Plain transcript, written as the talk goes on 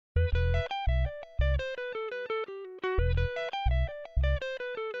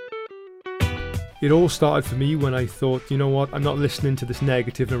It all started for me when I thought, you know what, I'm not listening to this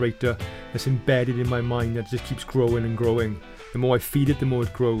negative narrator that's embedded in my mind that just keeps growing and growing. The more I feed it, the more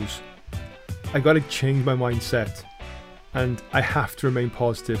it grows. I got to change my mindset, and I have to remain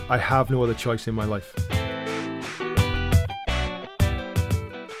positive. I have no other choice in my life.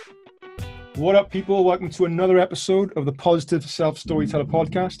 What up, people? Welcome to another episode of the Positive Self-Storyteller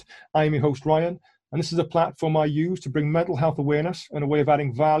podcast. I'm your host, Ryan, and this is a platform I use to bring mental health awareness and a way of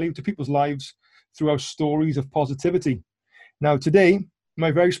adding value to people's lives through our stories of positivity. Now, today, my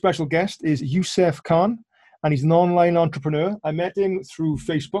very special guest is Youssef Khan, and he's an online entrepreneur. I met him through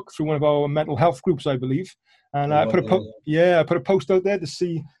Facebook, through one of our mental health groups, I believe. And I put a post out there to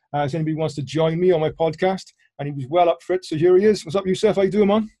see if anybody wants to join me on my podcast, and he was well up for it. So here he is. What's up, Youssef? How you doing,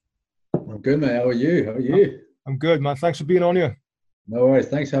 man? I'm good, mate. How are you? I'm good, man. Thanks for being on here. No worries.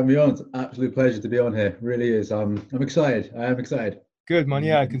 Thanks for having me on. It's an absolute pleasure to be on here. It really is. I'm excited. I am excited. Good, man.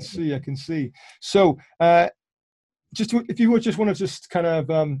 Yeah, I can see. So, if you would just want to kind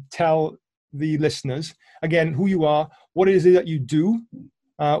of tell the listeners again who you are, what it is that you do,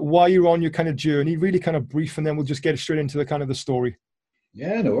 why you're on your kind of journey, really kind of brief, and then we'll just get straight into the kind of the story.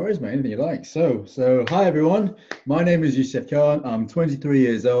 Yeah, no worries, mate. Anything you like. So hi everyone. My name is Youssef Khan. I'm 23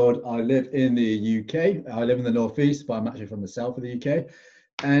 years old. I live in the UK. I live in the northeast, but I'm actually from the south of the UK.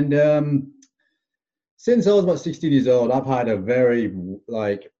 And since I was about 16 years old, I've had a very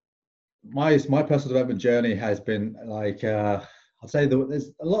my personal development journey has been like I'd say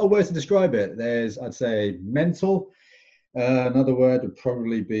there's a lot of words to describe it. I'd say mental. Another word would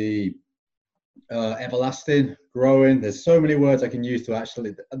probably be everlasting, growing. There's so many words I can use to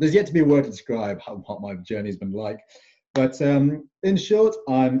actually. There's yet to be a word to describe what my journey's been like. But in short,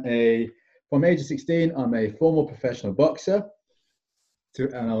 from age of 16, I'm a former professional boxer.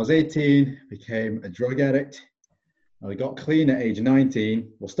 And I was 18, became a drug addict. I got clean at age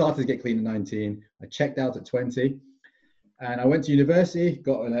 19. Well, started to get clean at 19. I checked out at 20. And I went to university,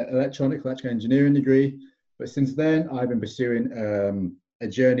 got an electrical engineering degree. But since then, I've been pursuing a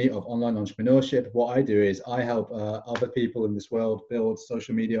journey of online entrepreneurship. What I do is I help other people in this world build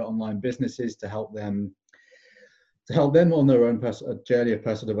social media online businesses to help them on their own journey of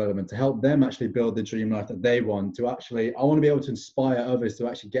personal development, to help them actually build the dream life that they want. I want to be able to inspire others to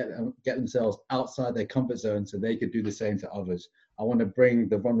actually get themselves outside their comfort zone so they could do the same to others. I want to bring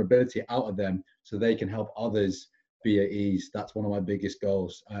the vulnerability out of them so they can help others be at ease. That's one of my biggest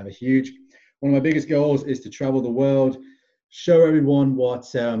goals. One of my biggest goals is to travel the world, show everyone what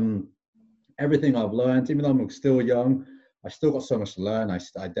everything I've learned. Even though I'm still young, I still got so much to learn. I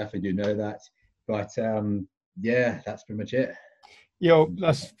definitely do know that. But yeah, that's pretty much it.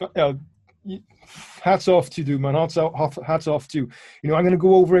 Hats off to you, man. Hats off to you. I'm going to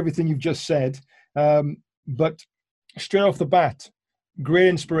go over everything you've just said, but straight off the bat, great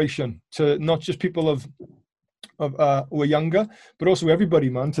inspiration to not just people who are younger, but also everybody,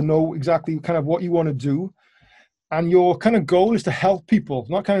 man, to know exactly kind of what you want to do. And your kind of goal is to help people,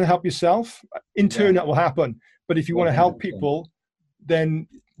 not kind of help yourself. In turn, that will happen. But if you want to help people, then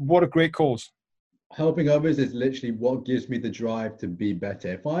what a great cause. Helping others is literally what gives me the drive to be better.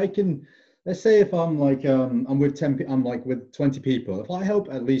 If I can, let's say if I'm like, I'm with 20 people. If I help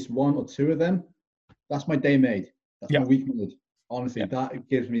at least one or two of them, that's my day made. That's my week made. Honestly, that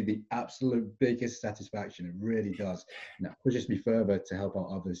gives me the absolute biggest satisfaction. It really does. And that pushes me further to help out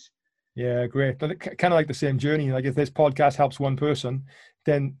others. Yeah, great. But kind of like the same journey. Like if this podcast helps one person,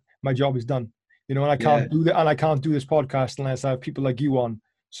 then my job is done. And I can't do that, and I can't do this podcast unless I have people like you on.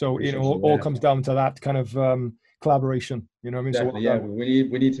 So all comes down to that kind of collaboration. You know what I mean? Definitely, so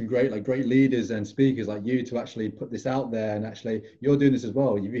we need some great leaders and speakers like you to actually put this out there. And actually, you're doing this as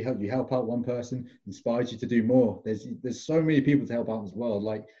well. You help out one person, inspires you to do more. There's so many people to help out as well.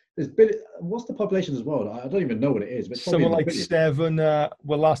 Like what's the population as well? I don't even know what it is. But someone like 7. Well,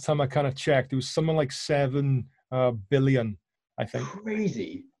 last time I kind of checked, it was something like 7 billion. I think.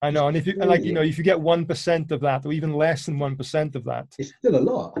 Crazy. I know, and if you if you get 1% of that, or even less than 1% of that, it's still a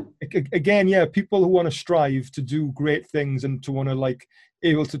lot. Again, people who want to strive to do great things and to want to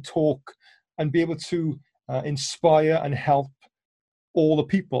able to talk and be able to inspire and help all the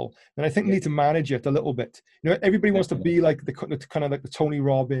people. And I think we need to manage it a little bit. Everybody wants to be like the kind of like the Tony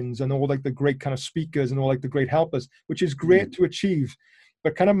Robbins and all like the great kind of speakers and all like the great helpers, which is great to achieve.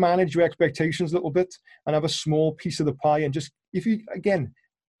 But kind of manage your expectations a little bit and have a small piece of the pie. And just, if you, again,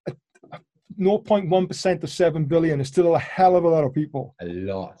 0.1% of 7 billion is still a hell of a lot of people. A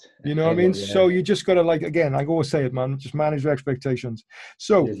lot. You know what I mean? Yeah. So you just got to again, I always say it, man, just manage your expectations.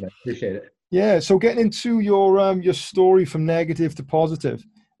 So appreciate it. Yeah. So getting into your story from negative to positive,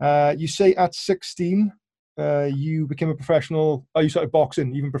 you say at 16, you became a professional, you started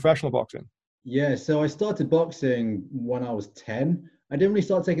boxing, even professional boxing. Yeah, so I started boxing when I was 10. I didn't really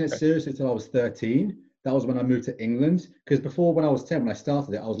start taking it Okay. seriously until I was 13. That was when I moved to England. Because before, when I was 10, when I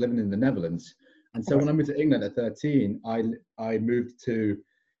started it, I was living in the Netherlands. And so Okay. when I moved to England at 13, I moved to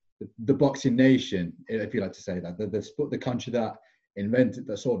the boxing nation, if you like to say that, the country that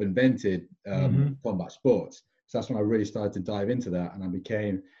sort of invented Mm-hmm. combat sports. So that's when I really started to dive into that, and I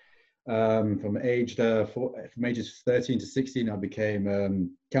became from ages 13 to 16, I became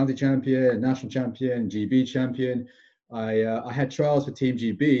county champion, national champion, GB champion. I had trials for Team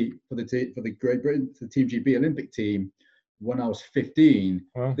GB for the Great Britain, for the Team GB Olympic team when I was 15.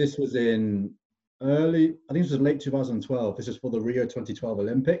 Well, This was in I think this was late 2012. This was for the Rio 2012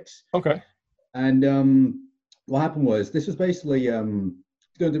 Olympics. okay. And what happened was, this was basically going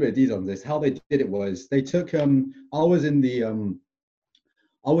to do a bit of detail on this. How they did it was, they took I was in the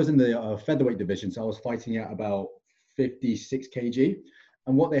featherweight division, so I was fighting at about 56 kg.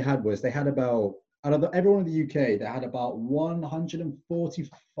 And what they had was, they had about, out of everyone in the UK, they had about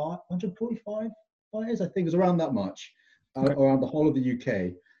 145 fighters, I think it was around that much, Okay. around the whole of the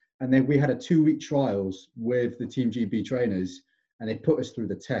UK. And then we had a 2-week trials with the Team GB trainers, and they put us through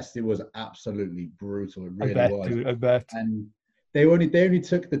the test. It was absolutely brutal. It I really bet, was. dude. I bet. And they only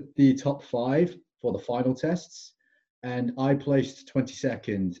took the top 5 for the final tests, and I placed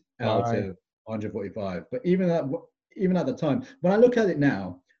 22nd out Right. of 145. But even at the time, when I look at it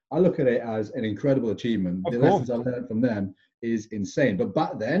now, I look at it as an incredible achievement. Of The course. lessons I learned from them is insane. But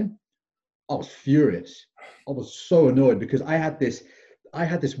back then, I was furious. I was so annoyed because I had this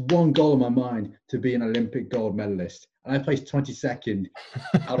one goal in my mind to be an Olympic gold medalist, and I placed 22nd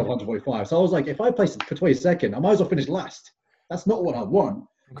out of 145. So I was like, if I place for 22nd, I might as well finish last. That's not what I want.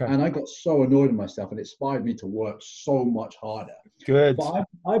 Okay. And I got so annoyed with myself, and it inspired me to work so much harder. Good. But I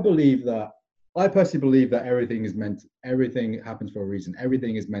personally believe that everything happens for a reason.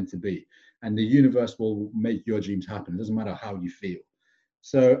 Everything is meant to be. And the universe will make your dreams happen. It doesn't matter how you feel.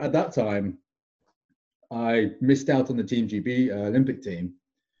 So at that time, I missed out on the Team GB Olympic team,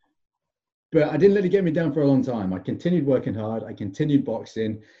 but I didn't let it get me down for a long time. I continued working hard. I continued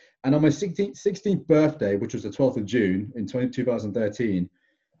boxing. And on my 16th birthday, which was the 12th of June in 2013,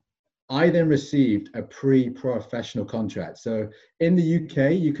 I then received a pre-professional contract. So in the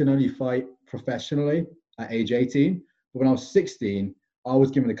UK, you can only fight professionally at age 18. But when I was 16, I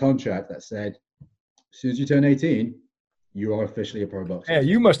was given a contract that said, as soon as you turn 18, you are officially a pro boxer. Yeah,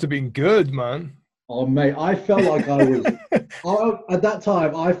 you must have been good, man. Oh, mate, I felt like at that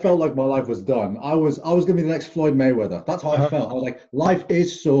time, I felt like my life was done. I was going to be the next Floyd Mayweather. That's how I Uh-huh. felt. I was like, life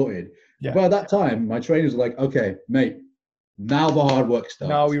is sorted. Yeah. But at that time, my trainers were like, okay, mate, now the hard work Now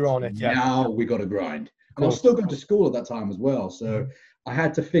starts. you're on it. Yeah. Now we got to grind. Of And I was course. still going to school at that time as well. So Mhm. I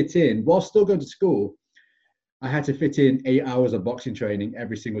had to fit in, while still going to school, I had to fit in 8 hours of boxing training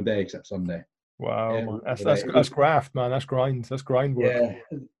every single day except Sunday. Wow, man. Every That's single that's day. It that's was, graft, man. That's grind. That's grind work. yeah,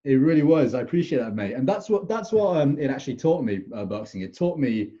 it really was. I appreciate that, mate. And that's what it actually taught me, boxing. It taught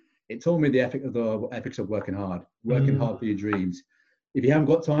me the ethics of working Mm. hard for your dreams. If you haven't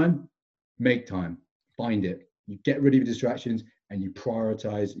got time, make time, find it. You get rid of your distractions and you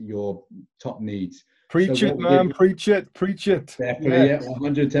prioritize your top needs. So Preach what it, we man. did, Preach it. Preach it. definitely, Yeah. yeah,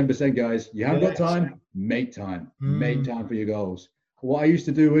 110%, guys. You haven't got Yes. time, make time. Make Mm. time for your goals. What I used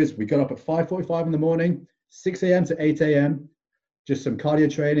to do is, we got up at 5:45 in the morning, 6 a.m. to 8 a.m., just some cardio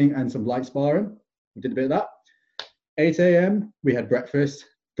training and some light sparring. We did a bit of that. 8 a.m. we had breakfast.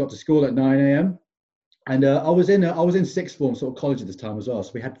 Got to school at 9 a.m. And I was in sixth form, sort of college at this time as well.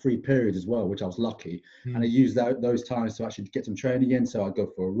 So we had free periods as well, which I was lucky. And I Mm. used those times to actually get some training in. So I'd go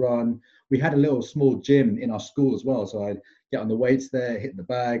for a run. We had a little small gym in our school as well. So I'd get on the weights there, hit the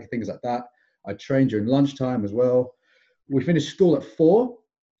bag, things like that. I trained during lunchtime as well. We finished school at 4.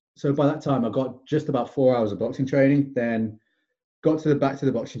 So by that time, I got just about 4 hours of boxing training. Then got back to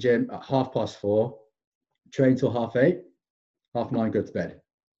the boxing gym at 4:30, trained till 8:30, 9:30, go to bed.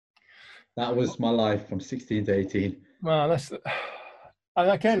 That was my life from 16 to 18. Man,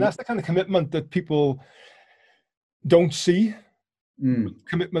 and again, that's the kind of commitment that people don't see. Mm.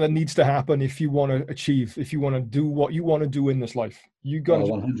 Commitment that needs to happen if you want to achieve, if you want to do what you want to do in this life. You got Oh,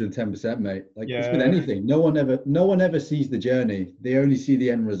 to, 110%, mate. Like, it's with yeah, anything. No one ever sees the journey. They only see the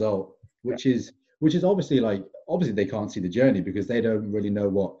end result, yeah. which is obviously they can't see the journey because they don't really know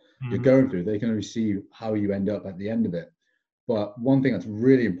what you're Mhm. going through. They can only see how you end up at the end of it. But one thing that's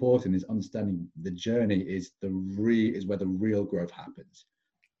really important is understanding the journey is where the real growth happens.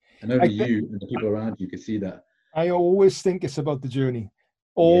 And I only think you and the people around you can see that. I always think it's about the journey. Yeah.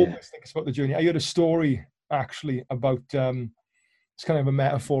 Always think it's about the journey. I heard a story actually about it's kind of a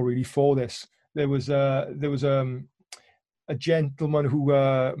metaphor really for this. There was a gentleman who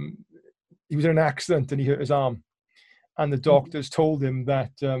he was in an accident and he hurt his arm. And the doctors told him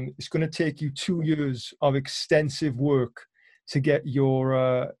that it's going to take you 2 years of extensive work to get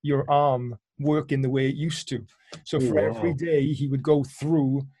your arm working the way it used to. So for every day, he would go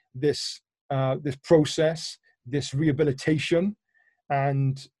through this this process, this rehabilitation,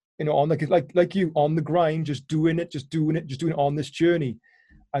 and on like you on the grind, just doing it on this journey.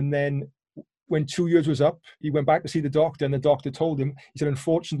 And then when 2 years was up, he went back to see the doctor, and the doctor told him, he said,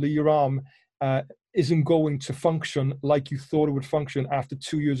 unfortunately, your arm isn't going to function like you thought it would function after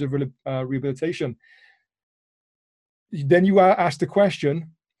 2 years of rehabilitation. Then you ask the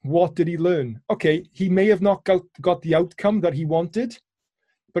question, what did he learn? Okay, he may have not got the outcome that he wanted,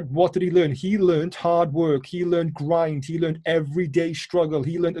 but what did he learn? He learned hard work. He learned grind. He learned everyday struggle.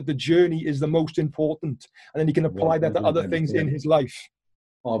 He learned that the journey is the most important. And then he can apply that to other things in his life.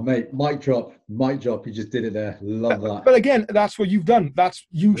 Oh, mate, mic drop. You just did it there. Love that. But again, that's what you've done.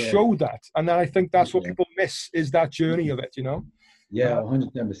 You showed that. And I think that's what people miss, is that journey of it, Yeah,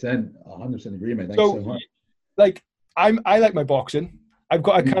 110%. 100% agree, mate. Thanks so much. Like, I like my boxing. I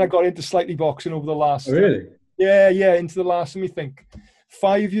kind of got into slightly boxing over the last. Oh, really? Into the last, let me think,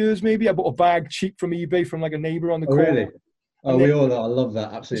 5 years maybe. I bought a bag cheap from eBay from like a neighbor on the corner. Really? Oh, we all are. I love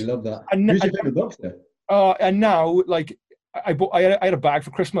that. Absolutely love that. Who's your favorite boxer? And now, like, I had a bag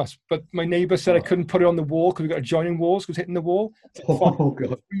for Christmas, but my neighbor said I couldn't put it on the wall because we got adjoining walls because hitting the wall. Oh,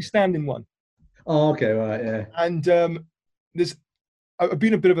 God. Freestanding one. Oh, okay, right, yeah. And I'm a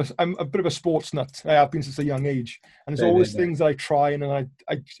bit of a sports nut. I have been since a young age, and there's always things that I try and I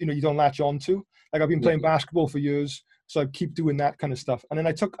you don't latch on to. Like, I've been playing basketball for years, so I keep doing that kind of stuff. And then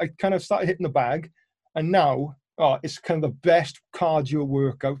I kind of started hitting the bag, and now it's kind of the best cardio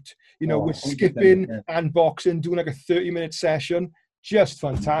workout. With skipping and boxing, doing like a 30-minute session, just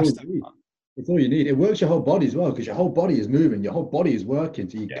fantastic. It's all you need. It works your whole body as well, because your whole body is moving, your whole body is working.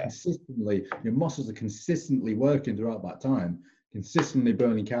 So your muscles are consistently working throughout that time, consistently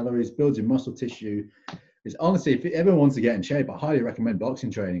burning calories, builds your muscle tissue. It's honestly, if everyone wants to get in shape, I highly recommend boxing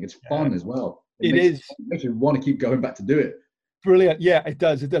training. It's fun as well. It makes you want to keep going back to do it. Brilliant. Yeah, it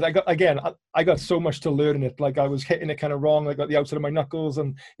does. I got so much to learn in it. Like, I was hitting it kind of wrong. I got the outside of my knuckles,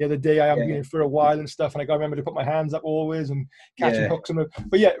 and the other day I haven't been in for a while and stuff. And I got to remember to put my hands up always and catching hooks.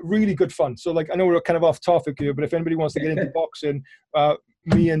 But yeah, really good fun. So, like, I know we're kind of off topic here, but if anybody wants to get into boxing,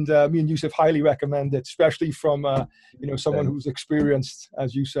 me and Yusuf highly recommend it, especially from someone who's experienced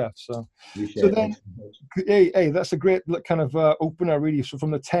as Yusuf. So then, hey, that's a great kind of opener, really. So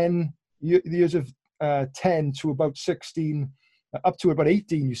from the 10 years of 10 to about 16. Up to about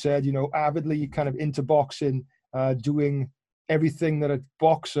 18, you said, avidly kind of into boxing, doing everything that a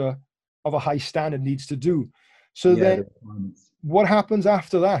boxer of a high standard needs to do. So then what happens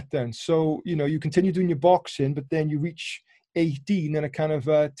after that then? So, you continue doing your boxing, but then you reach 18 and it kind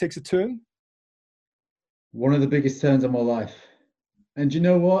of takes a turn? One of the biggest turns of my life. And you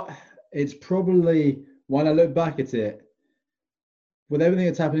know what? It's probably, when I look back at it, with everything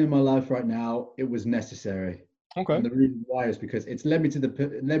that's happening in my life right now, it was necessary. Okay. And the reason why is because it's led me to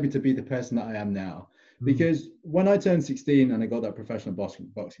be the person that I am now. Because when I turned 16 and I got that professional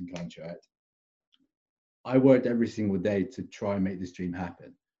boxing contract, I worked every single day to try and make this dream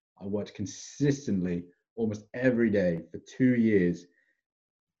happen. I worked consistently, almost every day for 2 years,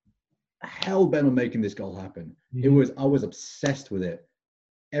 hell bent on making this goal happen. I was obsessed with it.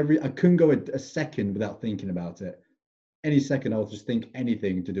 I couldn't go a second without thinking about it. Any second, I would just think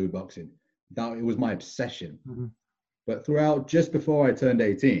anything to do with boxing. It was my obsession. But throughout, just before I turned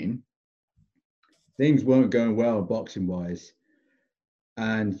 18, things weren't going well boxing wise.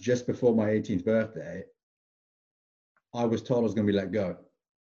 And just before my 18th birthday, I was told I was going to be let go.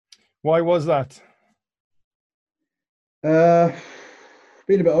 Why was that?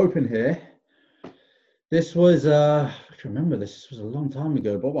 Being a bit open here. This was, I can remember this was a long time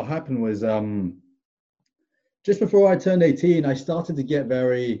ago, but what happened was just before I turned 18, I started to get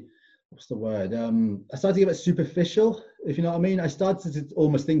very, I started to get a bit superficial, if you know what I mean. I started to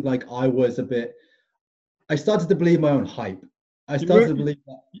almost think like I started to believe my own hype. I started to believe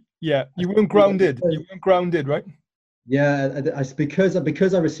that. Yeah, you weren't grounded. You weren't grounded, right? Yeah, because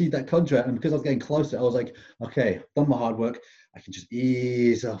I received that contract and because I was getting closer, I was like, okay, I've done my hard work. I can just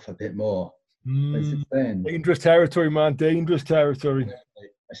ease off a bit more. Dangerous territory, man. Dangerous territory.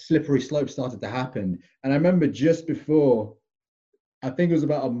 A slippery slope started to happen. And I remember just before, I think it was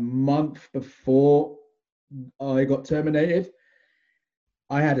about a month before I got terminated,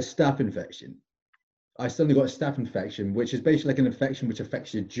 I had a staph infection. I suddenly got a staph infection, which is basically like an infection which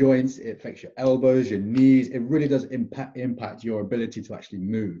affects your joints, it affects your elbows, your knees. It really does impact your ability to actually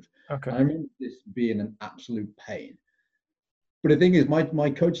move. Okay. I remember this being an absolute pain. But the thing is, my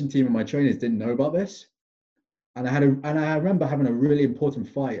coaching team and my trainers didn't know about this. And I remember having a really important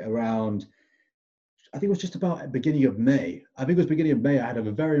fight around, I think it was just about the beginning of May. I think it was beginning of May. I had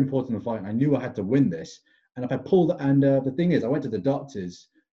a very important fight and I knew I had to win this. And if I pulled, and the thing is, I went to the doctors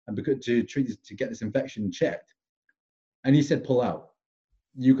and to get this infection checked. And he said, pull out.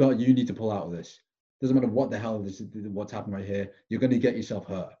 You need to pull out of this. Doesn't matter what the hell what's happened right here. You're going to get yourself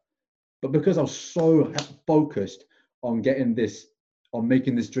hurt. But because I was so focused on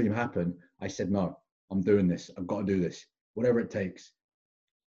making this dream happen, I said, no, I'm doing this. I've got to do this, whatever it takes.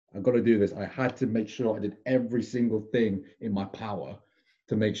 I've got to do this. I had to make sure I did every single thing in my power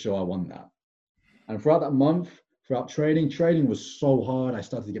to make sure I won that. And throughout that month, throughout training was so hard. I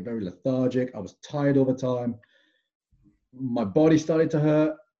started to get very lethargic. I was tired all the time. My body started to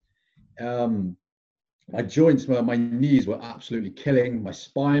hurt. My joints, my knees were absolutely killing. My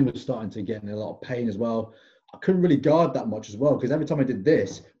spine was starting to get in a lot of pain as well. I couldn't really guard that much as well, because every time I did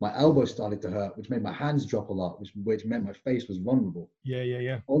this, my elbow started to hurt, which made my hands drop a lot, which meant my face was vulnerable.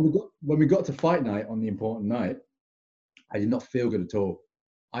 Yeah. When we got to fight night, on the important night, I did not feel good at all.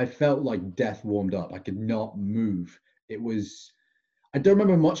 I felt like death warmed up. I could not move. I don't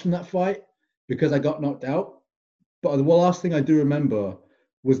remember much from that fight because I got knocked out. But the last thing I do remember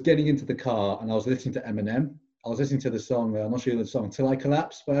was getting into the car and I was listening to Eminem. I was listening to the song, I'm not sure the song, Till I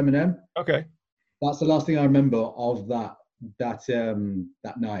Collapse by Eminem. Okay. That's the last thing I remember of that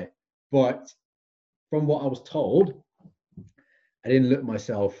night. But from what I was told, I didn't look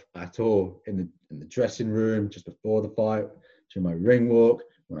myself at all in the dressing room just before the fight, during my ring walk,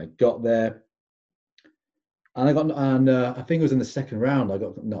 when I got there. And I think it was in the second round I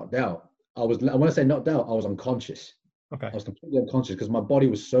got knocked out. I want to say knocked out, I was unconscious. Okay. I was completely unconscious because my body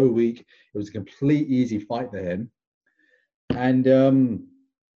was so weak. It was a complete easy fight for him. And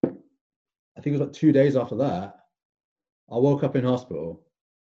I think it was like 2 days after that, I woke up in hospital.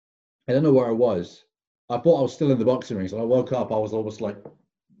 I don't know where I was. I thought I was still in the boxing ring. So I woke up, I was almost like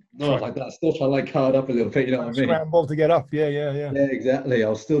that, still trying to like guard up a little bit, you know what I mean? Scramble to get up. Yeah. Yeah, exactly. I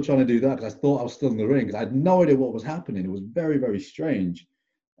was still trying to do that because I thought I was still in the ring because I had no idea what was happening. It was very, very strange.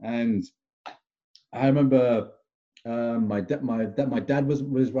 And I remember my dad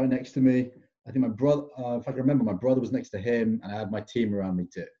was right next to me. I think my brother, if I can remember, my brother was next to him, and I had my team around me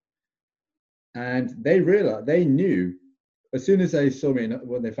too. And they knew as soon as they saw me,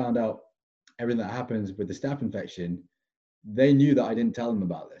 when they found out everything that happens with the staph infection, they knew that I didn't tell them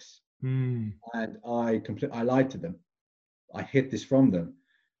about this. And I lied to them. I hid this from them,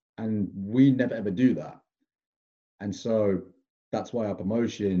 and we never ever do that. And so that's why our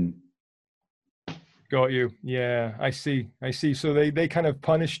promotion. Got you. Yeah, I see. So they kind of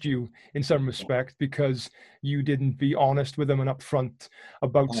punished you in some respect because you didn't be honest with them and upfront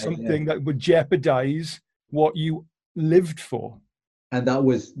about something that would jeopardize what you lived for. And that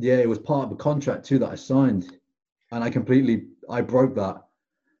was, it was part of the contract too that I signed, and I broke that.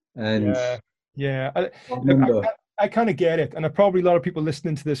 And I kind of get it, and probably a lot of people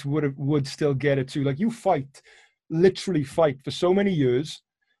listening to this would still get it too. Like, you literally fight for so many years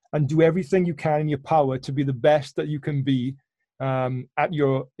and do everything you can in your power to be the best that you can be at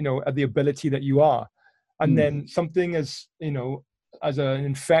the ability that you are. And then something as an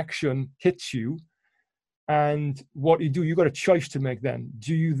infection hits you, and what you got a choice to make then.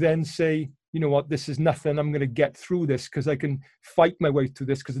 Do you then say, you know what, this is nothing, I'm going to get through this because I can fight my way through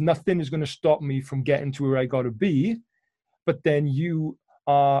this because nothing is going to stop me from getting to where I got to be, but then you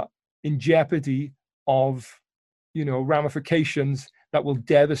are in jeopardy of, ramifications that will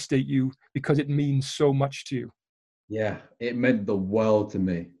devastate you because it means so much to you. Yeah, it meant the world to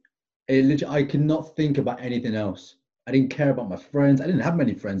me. I could not think about anything else. I didn't care about my friends. I didn't have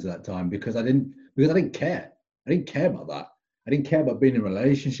many friends at that time because I didn't care. I didn't care about that. I didn't care about being in a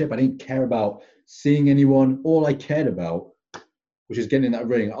relationship. I didn't care about seeing anyone. All I cared about was just getting in that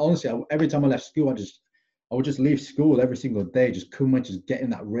ring. Honestly, every time I left school, I would just leave school every single day. Just couldn't wait to just get in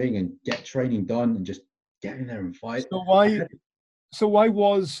that ring and get training done and just get in there and fight. So why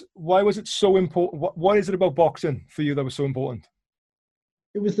was it so important? What is it about boxing for you that was so important?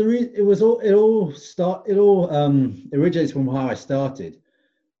 It was it all originates from how I started.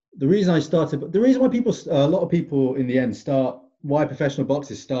 The reason why a lot of people in the end why professional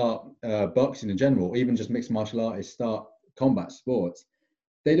boxers start boxing in general, or even just mixed martial artists start combat sports,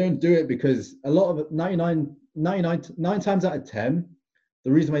 they don't do it because a lot of 9 times out of 10,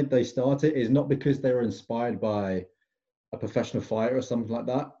 the reason why they start it is not because they were inspired by a professional fighter or something like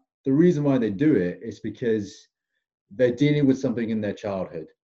that. The reason why they do it is because they're dealing with something in their childhood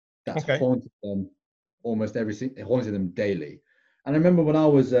that's haunted them it haunted them daily. And I remember when I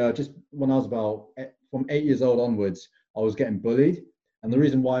was about from 8 years old onwards, I was getting bullied. And the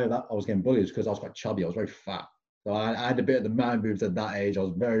reason why that I was getting bullied is because I was quite chubby. I was very fat. So I had a bit of the man boobs at that age. I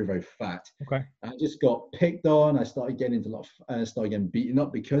was very, very fat. Okay. And I just got picked on. I started getting into a lot of, started getting beaten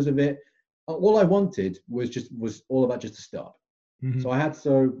up because of it. All I wanted was all about just to stop. Mm-hmm.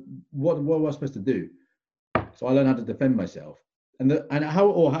 So what was I supposed to do? So I learned how to defend myself. And how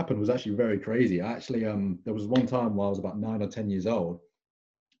it all happened was actually very crazy. I actually, there was one time while I was about 9 or 10 years old.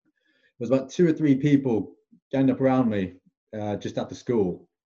 There was about 2 or 3 people ganged up around me just after school.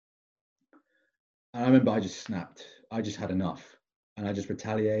 And I remember I just snapped. I just had enough. And I just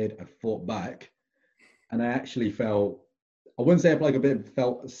retaliated. I fought back. And I actually felt, I wouldn't say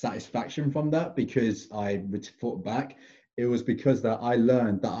felt satisfaction from that because I fought back. It was because that I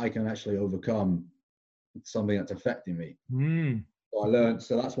learned that I can actually overcome something that's affecting me.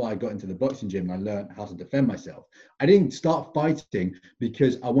 So that's why I got into the boxing gym. And I learned how to defend myself. I didn't start fighting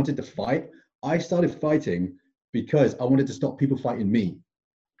because I wanted to fight. I started fighting because I wanted to stop people fighting me.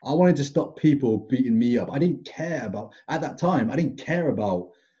 I wanted to stop people beating me up. I didn't care about, at that time, I didn't care about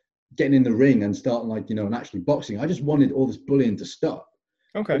getting in the ring and starting and actually boxing. I just wanted all this bullying to stop.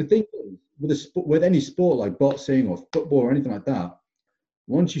 Okay. But the thing is, with any sport like boxing or football or anything like that,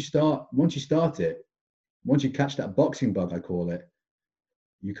 once you catch that boxing bug, I call it,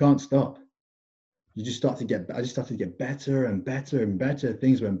 you can't stop. I just started to get better and better and better.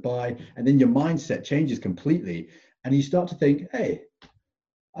 Things went by, and then your mindset changes completely, and you start to think, hey,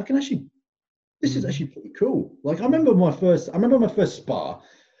 this is actually pretty cool. Like I remember my first spar.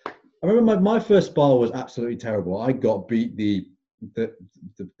 I remember my first spar was absolutely terrible. I got beat the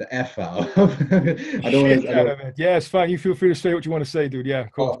F out of. I don't want to. Yeah, it's fine. You feel free to say what you want to say, dude. Yeah,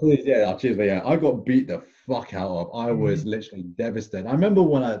 of course. Oh, please, yeah, cheers, but yeah, I got beat the fuck out of. I was literally devastated. I remember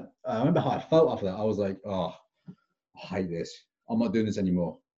I remember how I felt after that. I was like, oh, I hate this. I'm not doing this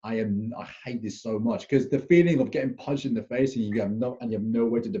anymore. I hate this so much because the feeling of getting punched in the face and you have no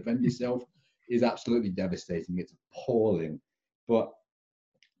way to defend yourself is absolutely devastating. It's appalling. But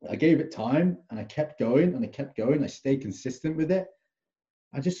I gave it time and I kept going and I kept going. I stayed consistent with it.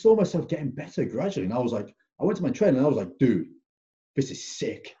 I just saw myself getting better gradually. And I went to my trainer and I was like, dude, this is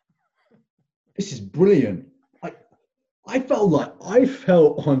sick. This is brilliant. I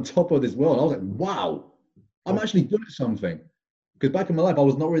felt on top of this world. I was like, wow, I'm actually good at something. Because back in my life, I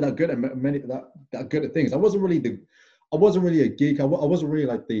was not really that good at that good at things. I wasn't really a geek. I wasn't really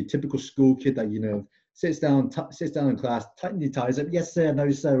like the typical school kid that sits down in class, tightens your ties up, yes sir,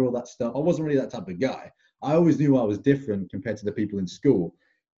 no sir, all that stuff. I wasn't really that type of guy. I always knew I was different compared to the people in school.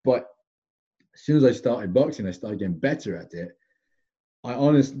 But as soon as I started boxing, I started getting better at it.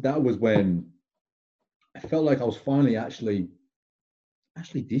 That was when I felt like I was finally actually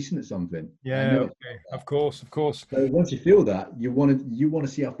decent at something. Yeah, okay. Of course. So once you feel that, you want to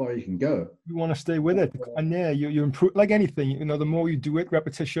see how far you can go. You want to stay with it, and yeah, you improve like anything. The more you do it,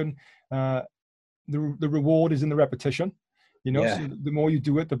 repetition. The reward is in the repetition. So the more you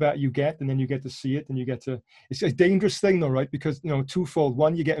do it, the better you get, and then you get to see it, and you get to. It's a dangerous thing, though, right? Because twofold: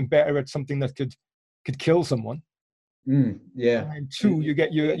 one, you're getting better at something that could kill someone. Yeah. And two, you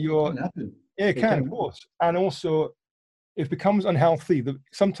get your. Yeah, it can, of course, and also it becomes unhealthy.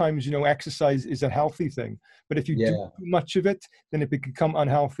 Sometimes exercise is a healthy thing, but if you do too much of it, then it can become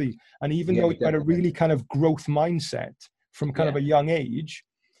unhealthy. And even though you had a really kind of growth mindset from kind of a young age,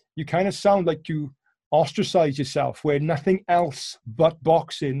 you kind of sound like you ostracize yourself where nothing else but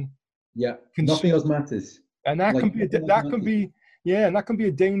boxing. Nothing else matters. And that can be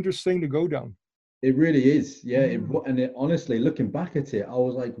a dangerous thing to go down. It really is. Yeah. Honestly, looking back at it, I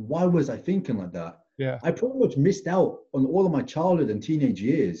was like, why was I thinking like that? Yeah. I pretty much missed out on all of my childhood and teenage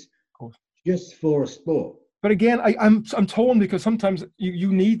years just for a sport. But again, I'm torn because sometimes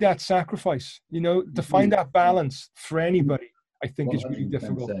you need that sacrifice, to find that balance for anybody. I think is really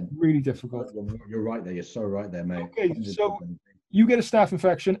difficult. Really difficult. You're right there. You're so right there, mate. Okay, 100%. So you get a staph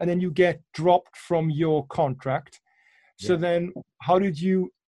infection and then you get dropped from your contract. So then how did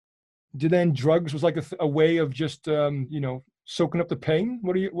then drugs was like a way of just, soaking up the pain?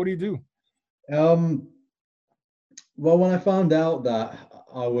 What do you do? Well, when I found out that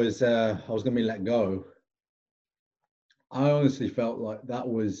I was going to be let go, I honestly felt like that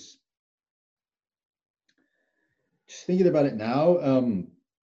was, just thinking about it now,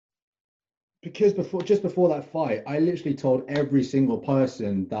 because before that fight, I literally told every single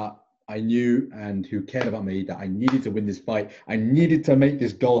person that I knew and who cared about me that I needed to win this fight. I needed to make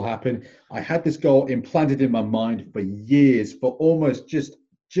this goal happen. I had this goal implanted in my mind for years, for almost just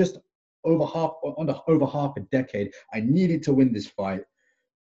over half a decade. I needed to win this fight,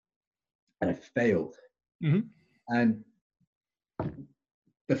 and I failed. And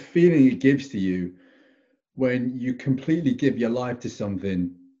the feeling it gives to you when you completely give your life to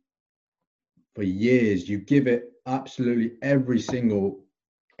something for years, you give it absolutely every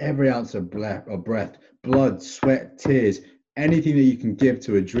ounce of breath, blood, sweat, tears, anything that you can give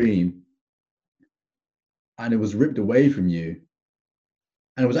to a dream, and it was ripped away from you.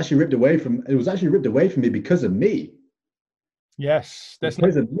 And it was actually ripped away from me because of me. Yes, that's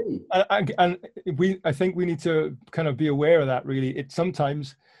Because of me. and I think we need to kind of be aware of that. Really, it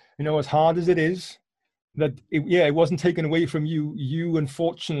sometimes, as hard as it is, that it wasn't taken away from you. You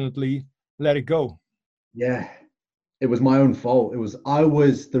unfortunately let it go. Yeah, it was my own fault. I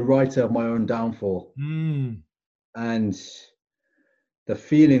was the writer of my own downfall. And the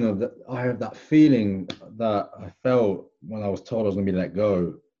feeling of that, I have that feeling that I felt when I was told I was going to be let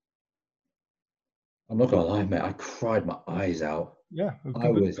go. I'm not gonna lie, mate. I cried my eyes out. Yeah, I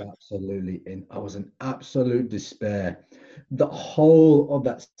was in absolute despair. The whole of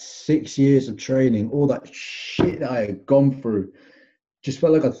that 6 years of training, all that shit that I had gone through, just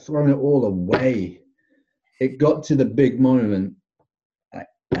felt like I'd thrown it all away. It got to the big moment, I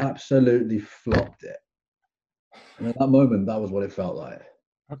absolutely flopped it. And at that moment, that was what it felt like.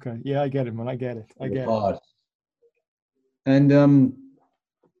 Okay. Yeah, I get it, man. I get it. It was hard. And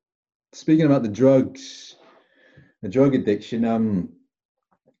speaking about the drug addiction,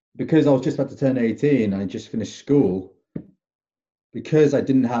 because I was just about to turn 18, I just finished school. Because I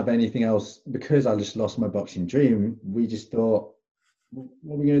didn't have anything else, because I just lost my boxing dream, we just thought,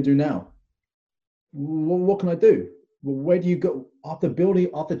 what are we going to do now? What can I do? Where do you go after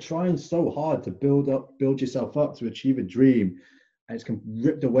trying so hard to build yourself up to achieve a dream, and it's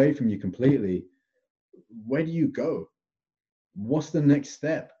ripped away from you completely? Where do you go? What's the next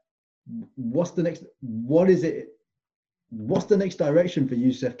step? What's the next direction for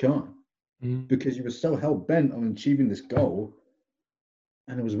Youssef Khan? Because you were so hell-bent on achieving this goal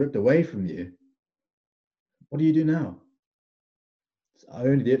and it was ripped away from you. What do you do now? So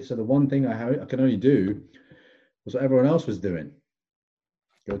the one thing I can only do was what everyone else was doing: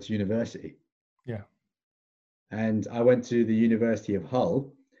 go to university. Yeah. And I went to the University of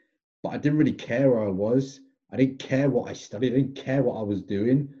Hull, but I didn't really care where I was. I didn't care what I studied. I didn't care what I was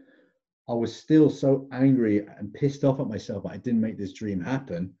doing. I was still so angry and pissed off at myself that I didn't make this dream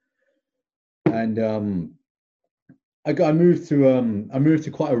happen. And I moved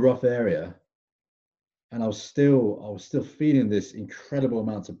to quite a rough area, and I was still feeling this incredible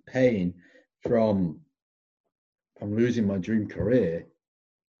amount of pain from losing my dream career,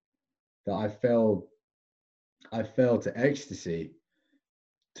 that I fell to ecstasy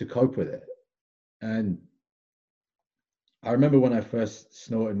to cope with it. And I remember when I first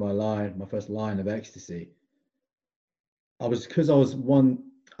snorted my first line of ecstasy, because I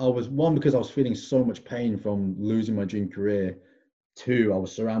was feeling so much pain from losing my dream career. Two, I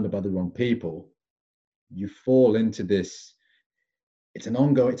was surrounded by the wrong people. You fall into this. It's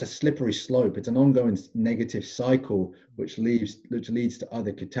a slippery slope. It's an ongoing negative cycle, which leads to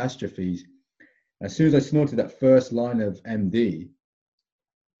other catastrophes. As soon as I snorted that first line of MD,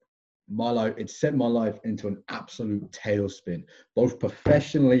 it set my life into an absolute tailspin, both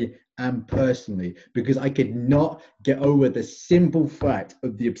professionally and personally, because I could not get over the simple fact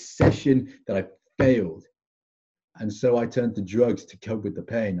of the obsession that I failed. And so I turned to drugs to cope with the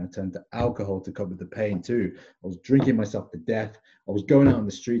pain. I turned to alcohol to cope with the pain too. I was drinking myself to death. I was going out on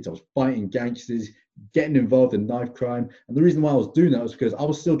the streets. I was fighting gangsters, getting involved in knife crime. And the reason why I was doing that was because I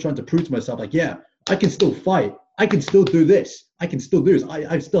was still trying to prove to myself, like, yeah, I can still fight. I can still do this. I can still do this.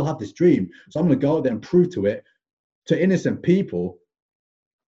 I still have this dream. So I'm going to go out there and prove to innocent people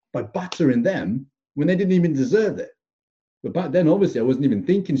by battering them when they didn't even deserve it. But back then, obviously, I wasn't even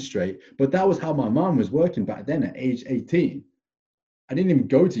thinking straight. But that was how my mind was working back then at age 18. I didn't even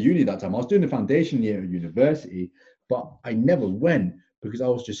go to uni that time. I was doing the foundation year at university, but I never went because I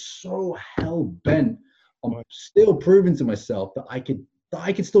was just so hell-bent on still proving to myself that I could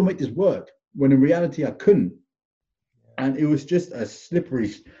still make this work, when in reality, I couldn't. And it was just a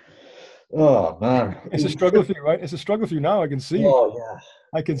slippery... Oh, man. It's a struggle for you, right? It's a struggle for you now. I can see. Oh, yeah.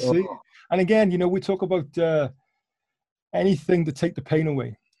 I can see. And again, we talk about... anything to take the pain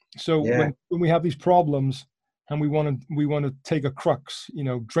away. So when we have these problems and we want to take a crux,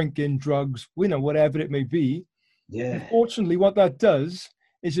 drinking, drugs, whatever it may be. Yeah. Unfortunately, what that does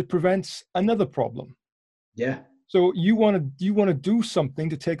is it prevents another problem. Yeah. So you want to do something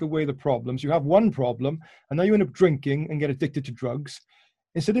to take away the problems. You have one problem, and now you end up drinking and get addicted to drugs.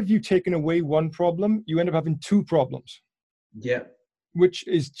 Instead of you taking away one problem, you end up having two problems. Yeah. Which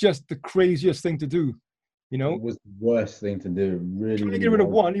is just the craziest thing to do. It was the worst thing to do. Really, trying to get rid of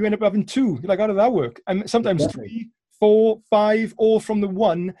one, you end up having two. You're like, how did that work? And sometimes exactly. 3, 4, 5, all from the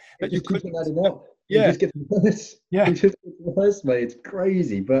one that you couldn't. It Yeah. just gets worse. Yeah. It just gets worse, mate. It's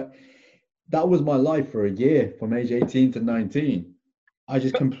crazy. But that was my life for a year, from age 18 to 19. I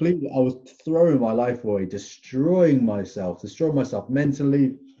was throwing my life away, destroying myself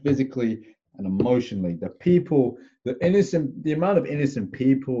mentally, physically, and emotionally. The amount of innocent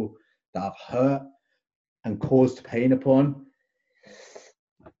people that I've hurt and caused pain upon.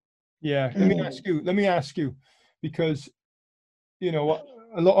 Yeah. Let me ask you, because, you know,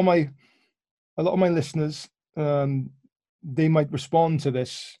 a lot of my listeners, they might respond to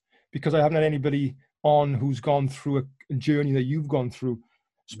this because I haven't had anybody on who's gone through a journey that you've gone through,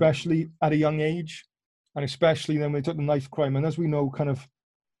 especially at a young age, and especially then when we took the knife crime. And as we know, kind of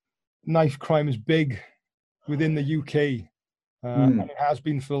knife crime is big within the UK, and it has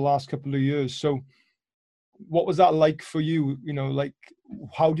been for the last couple of years. So, what was that like for you? You know, like,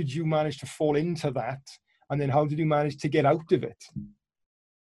 how did you manage to fall into that, and then how did you manage to get out of it?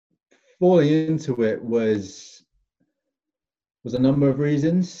 Falling into it was a number of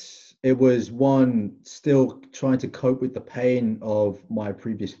reasons. It was one, still trying to cope with the pain of my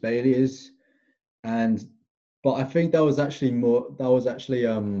previous failures, but I think that was actually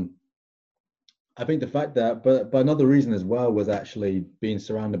I think the fact that, but another reason as well was actually being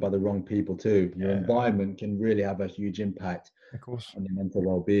surrounded by the wrong people too. Your environment can really have a huge impact Of course. on your mental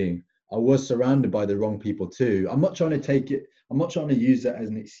well-being. I was surrounded by the wrong people too. I'm not trying to use that as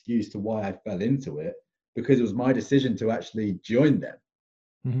an excuse to why I fell into it, because it was my decision to actually join them.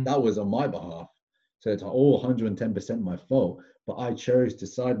 Mm-hmm. That was on my behalf. So it's all 110% my fault. But I chose to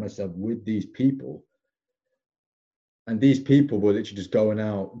side myself with these people. And these people were literally just going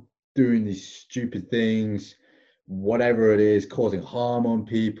out, doing these stupid things, whatever it is, causing harm on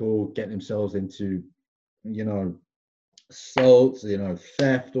people, getting themselves into, assaults,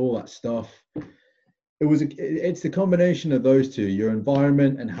 theft, all that stuff. It's the combination of those two. Your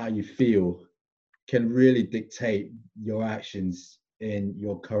environment and how you feel can really dictate your actions in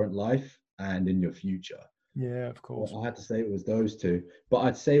your current life and in your future. Yeah, of course. Well, I had to say it was those two, but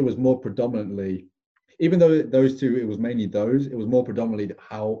I'd say it was more predominantly, even though those two, it was mainly those, it was more predominantly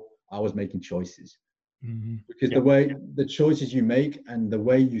how I was making choices. Mm-hmm. Because the choices you make and the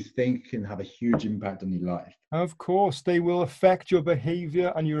way you think can have a huge impact on your life. Of course, they will affect your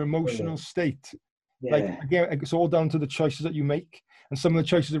behavior and your emotional state. Yeah. Like, again, it's all down to the choices that you make, and some of the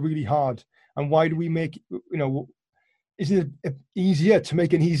choices are really hard. And why do we make, isn't it easier to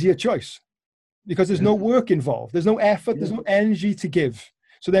make an easier choice? Because there's no work involved, there's no effort, there's no energy to give.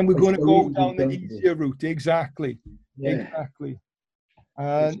 So then we're going to go down the easier route. Exactly.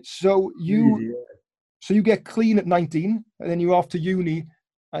 And so you get clean at 19, and then you're off to uni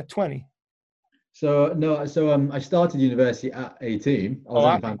at 20. So I started university at 18. I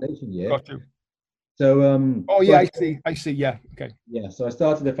was in the foundation year. Got you. So I see. Yeah. Okay. Yeah. So I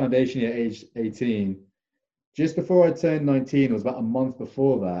started the foundation year at age 18. Just before I turned 19, it was about a month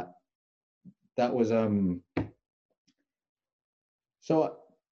before that. That was So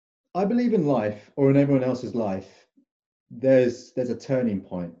I believe in life, or in everyone else's life, there's a turning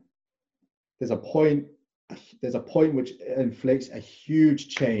point. There's a point which inflicts a huge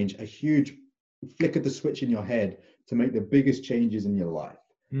change, a huge flick of the switch in your head to make the biggest changes in your life.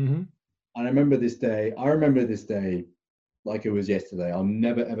 Mm-hmm. And I remember this day like it was yesterday. I'll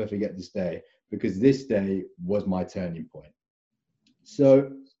never ever forget this day, because this day was my turning point.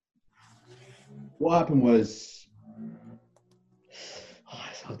 So what happened was,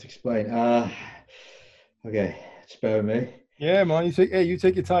 it's hard to explain. Okay, just bear with me. Yeah, man. You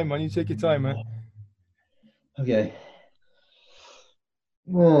take your time, man. You take your time, man. Okay.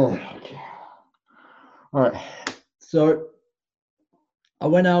 Okay. All right. So I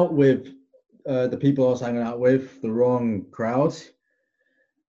went out with the people I was hanging out with, the wrong crowd.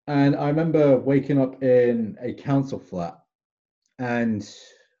 And I remember waking up in a council flat, and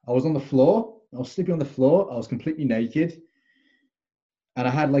I was on the floor. I was sleeping on the floor. I was completely naked, and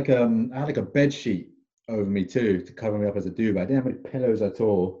I had like a bed sheet over me too to cover me up as a duvet. I didn't have any pillows at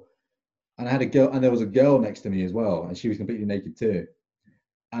all, and there was a girl next to me as well, and she was completely naked too.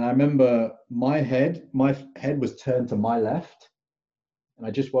 And I remember my head was turned to my left, and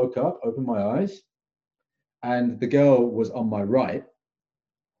I just woke up, opened my eyes, and the girl was on my right,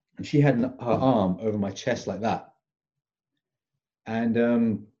 and she had her arm over my chest like that. And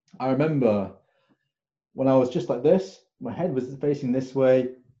I remember when I was just like this, my head was facing this way,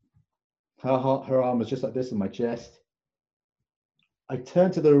 her arm was just like this in my chest. I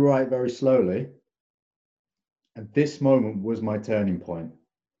turned to the right very slowly, and this moment was my turning point.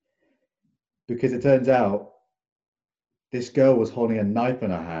 Because it turns out this girl was holding a knife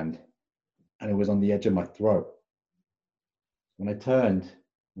in her hand, and it was on the edge of my throat. When I turned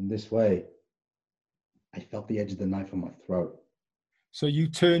in this way, I felt the edge of the knife on my throat. So you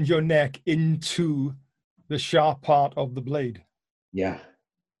turned your neck into the sharp part of the blade. Yeah.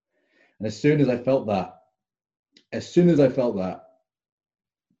 And as soon as I felt that, as soon as I felt that,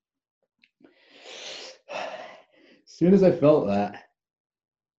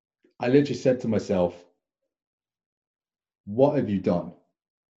 I literally said to myself, what have you done?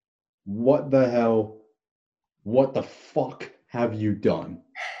 What the hell? What the fuck have you done?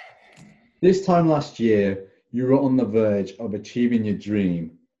 This time last year, you were on the verge of achieving your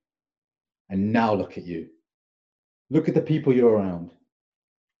dream. And now look at you. Look at the people you're around.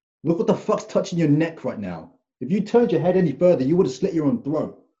 Look what the fuck's touching your neck right now. If you turned your head any further, you would have slit your own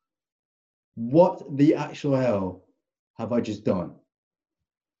throat. What the actual hell have I just done?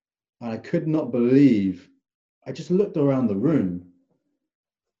 And I could not believe, I just looked around the room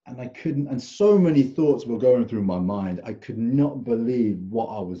and I couldn't, and so many thoughts were going through my mind. I could not believe what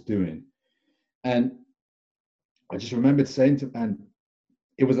I was doing. And I just remembered saying to, and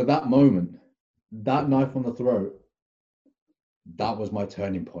it was at that moment, that knife on the throat, that was my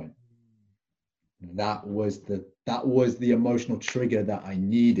turning point. That was the emotional trigger that I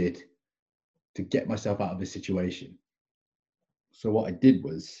needed to get myself out of this situation. So what I did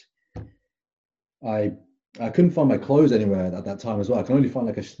was I couldn't find my clothes anywhere at that time as well. I can only find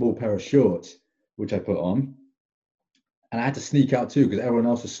like a small pair of shorts, which I put on. And I had to sneak out too because everyone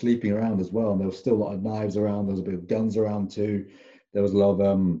else was sleeping around as well. And there was still a lot of knives around. There was a bit of guns around too. There was a lot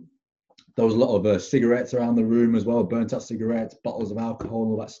of cigarettes around the room as well, burnt out cigarettes, bottles of alcohol,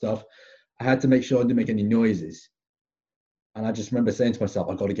 and all that stuff. I had to make sure I didn't make any noises. And I just remember saying to myself,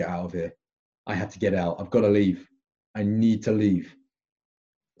 I've got to get out of here. I have to get out. I've got to leave. I need to leave.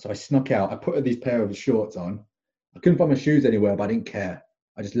 So I snuck out. I put these pair of shorts on. I couldn't find my shoes anywhere, but I didn't care.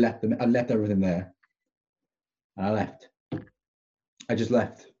 I just left them. I left everything there. And I left. I just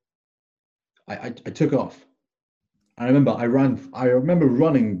left. I took off. I remember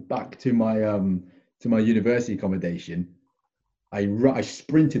running back to my university accommodation. I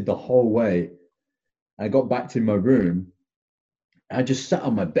sprinted the whole way. I got back to my room. I just sat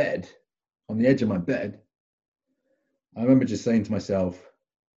on my bed, on the edge of my bed. I remember just saying to myself,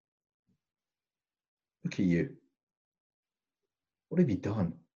 look at you. What have you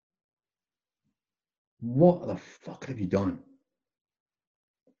done? What the fuck have you done?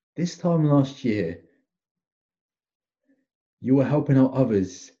 This time last year, you were helping out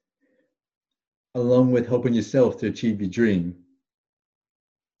others along with helping yourself to achieve your dream.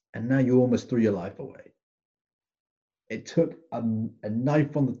 And now you almost threw your life away. It took a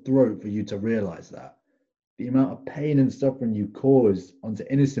knife on the throat for you to realize that. The amount of pain and suffering you caused onto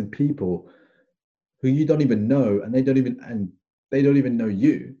innocent people who you don't even know, and they don't even know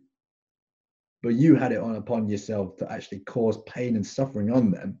you. But you had it on upon yourself to actually cause pain and suffering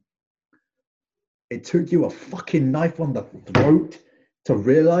on them. It took you a fucking knife on the throat to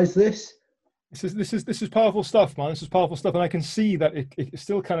realize this. This is powerful stuff, man. This is powerful stuff, and I can see that it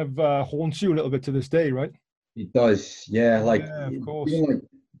still kind of haunts you a little bit to this day, right? It does, yeah. Like, yeah, of course. Even like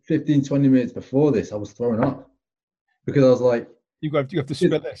 15, 20 minutes before this, I was throwing up because I was like, you have to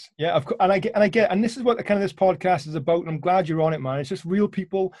spit this, yeah. Of course, and I get, and this is what kind of this podcast is about. And I'm glad you're on it, man. It's just real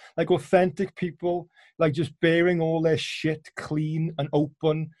people, like authentic people, like just bearing all their shit clean and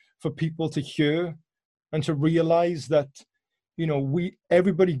open for people to hear and to realize that, you know,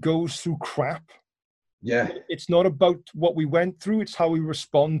 everybody goes through crap. Yeah. It's not about what we went through; it's how we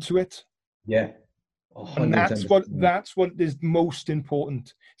respond to it. Yeah. 110%. And that's what is most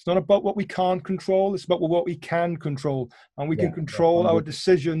important. It's not about what we can't control. It's about what we can control, and we can control 100%. Our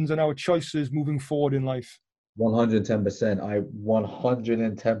decisions and our choices moving forward in life. 110%. I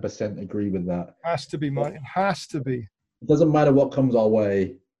 110% agree with that. It has to be, man. It has to be. It doesn't matter what comes our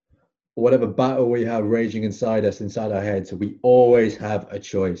way, or whatever battle we have raging inside us, inside our heads. We always have a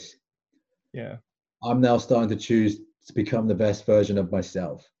choice. Yeah. I'm now starting to choose to become the best version of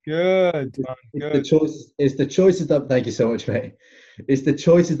myself. Good, man. It's the choices that, thank you so much, mate. It's the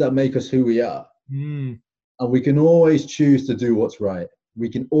choices that make us who we are. And we can always choose to do what's right. We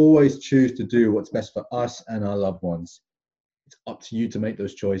can always choose to do what's best for us and our loved ones. It's up to you to make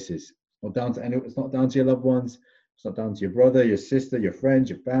those choices. It's not down to anyone. It's not down to your loved ones. It's not down to your brother, your sister, your friends,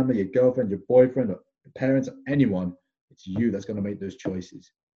 your family, your girlfriend, your boyfriend, or your parents, or anyone. It's you that's going to make those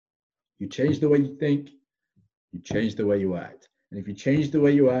choices. You change the way you think, you change the way you act. And if you change the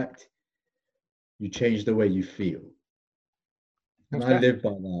way you act, you change the way you feel. And I live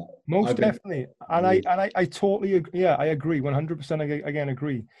by that. Most definitely. And I totally agree. Yeah, I agree. 100% again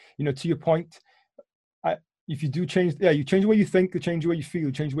agree. You know, to your point, if you do change, you change the way you think, you change the way you feel,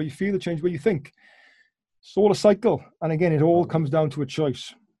 you change the way you feel, you change the way you think. It's all a cycle. And again, it all comes down to a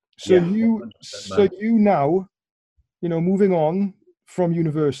choice. So Yeah, you, 100%, so man. you now, moving on from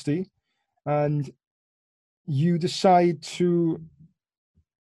university, and you decide to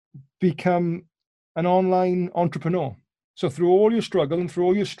become an online entrepreneur. So through all your struggle and through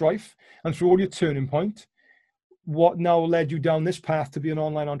all your strife and through all your turning point, what now led you down this path to be an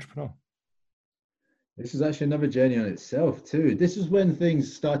online entrepreneur? This is actually another journey on itself too. This is when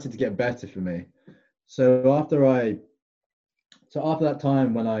things started to get better for me. So after that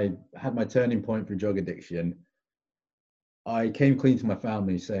time when I had my turning point for drug addiction, I came clean to my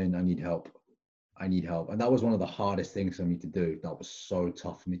family saying I need help. I need help. And that was one of the hardest things for me to do. That was so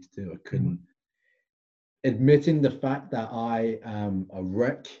tough for me to do. I couldn't admitting the fact that I am a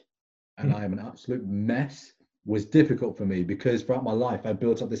wreck and I am an absolute mess was difficult for me because throughout my life I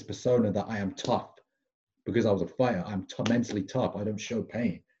built up this persona that I am tough because I was a fighter. I'm mentally tough. I don't show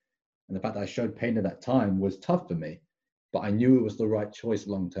pain. And the fact that I showed pain at that time was tough for me, but I knew it was the right choice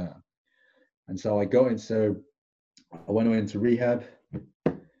long term. And so I went into rehab,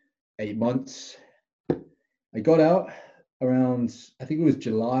 8 months. I got out around, I think it was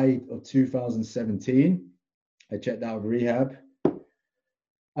July of 2017. I checked out of rehab.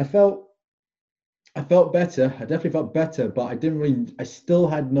 I felt better. I definitely felt better, but I still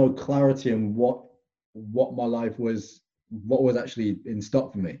had no clarity on what my life was, what was actually in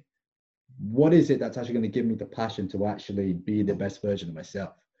stock for me. What is it that's actually going to give me the passion to actually be the best version of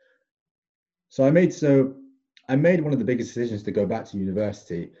myself? So I made one of the biggest decisions to go back to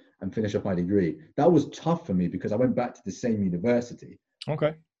university and finish off my degree. That was tough for me because I went back to the same university.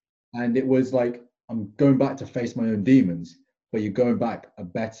 Okay. And it was like, I'm going back to face my own demons, but you're going back a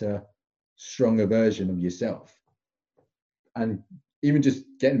better, stronger version of yourself. And even just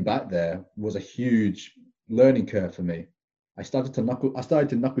getting back there was a huge learning curve for me. I started to knuckle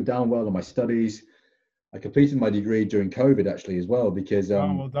down well on my studies. I completed my degree during COVID actually as well because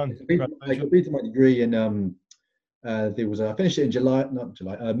Oh, well done. I Congratulations. completed my degree in I finished it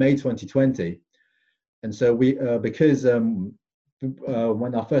in May 2020, and so when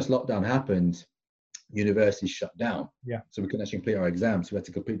our first lockdown happened, universities shut down. Yeah. So we couldn't actually complete our exams. We had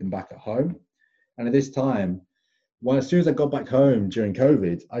to complete them back at home. And at this time, as soon as I got back home during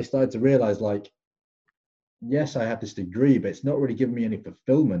COVID, I started to realize like, yes, I have this degree, but it's not really giving me any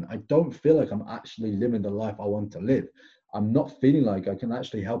fulfillment. I don't feel like I'm actually living the life I want to live. I'm not feeling like I can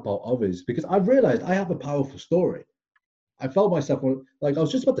actually help out others because I've realized I have a powerful story. I felt myself like I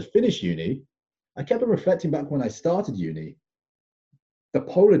was just about to finish uni. I kept on reflecting back when I started uni, the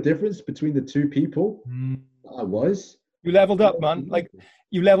polar difference between the two people that I was. You leveled up, man. Like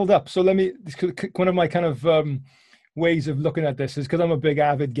you leveled up. So one of my kind of ways of looking at this is because I'm a big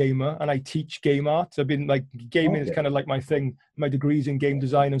avid gamer and I teach game art. I've been like gaming is kind of like my thing. My degrees in game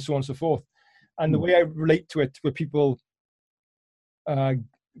design and so on and so forth. And the way I relate to it, where people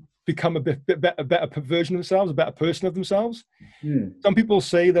become a better version of themselves, a better person of themselves. Some people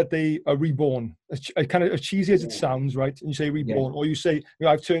say that they are reborn. Kind of as cheesy as it sounds, right? And you say reborn, or you say,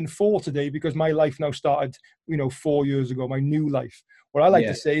 I've turned 4 today because my life now started, 4 years ago, my new life. What I like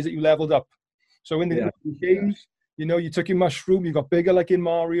to say is that you leveled up. So in the games, you took your mushroom, you got bigger like in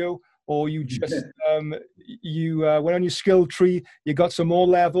Mario, or you just went on your skill tree, you got some more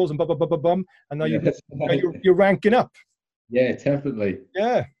levels and and now you're ranking up. Yeah, definitely.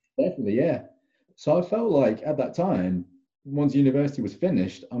 Yeah. Definitely, yeah. So I felt like at that time, once university was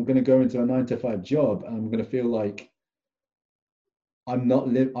finished, I'm going to go into a 9-to-5 job, and I'm going to feel like I'm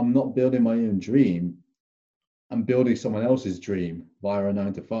not building my own dream. I'm building someone else's dream via a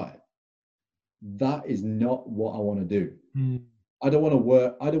 9-to-5. That is not what I want to do. I don't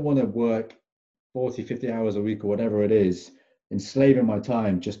want to work 40, 50 hours a week or whatever it is, enslaving my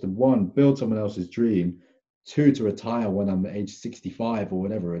time just to one, build someone else's dream, two, to retire when I'm age 65 or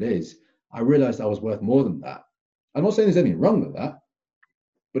whatever it is. I realized I was worth more than that. I'm not saying there's anything wrong with that,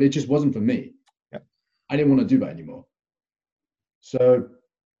 but it just wasn't for me. Yeah. I didn't want to do that anymore. So,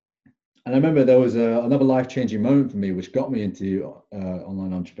 and I remember there was another life-changing moment for me, which got me into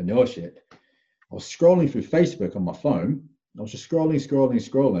online entrepreneurship. I was scrolling through Facebook on my phone. I was just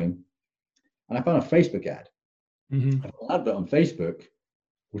scrolling, and I found a Facebook ad. I found an advert on Facebook,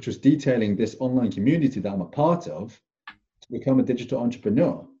 which was detailing this online community that I'm a part of to become a digital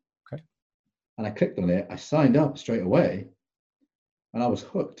entrepreneur. Okay. And I clicked on it. I signed up straight away, and I was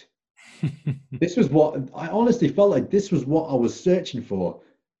hooked. This was what I honestly felt like. This was what I was searching for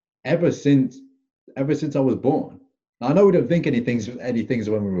ever since I was born. Now, I know we don't think anything's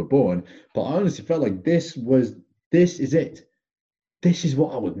when we were born, but I honestly felt like this is it. This is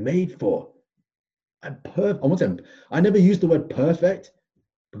what I was made for. I never used the word perfect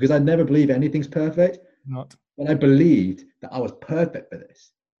because I never believe anything's perfect. Not. But I believed that I was perfect for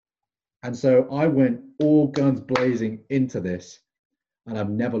this. And so I went all guns blazing into this, and I've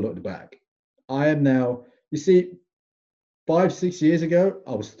never looked back. I am now, you see, 5, 6 years ago,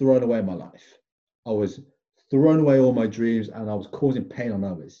 I was throwing away my life. I was throwing away all my dreams, and I was causing pain on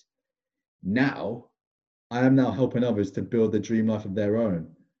others. Now, I am now helping others to build the dream life of their own,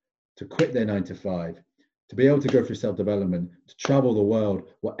 to quit their 9 to 5, to be able to go through self-development, to travel the world,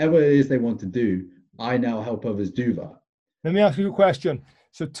 whatever it is they want to do. I now help others do that. Let me ask you a question.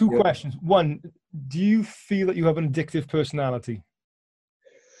 So two Yeah. questions. One, do you feel that you have an addictive personality?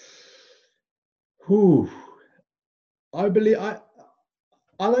 Whew. I believe I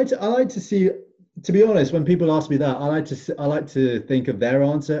like to see, to be honest, when people ask me that, I like to think of their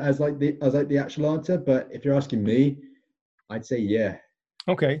answer as like the actual answer. But if you're asking me, I'd say yeah.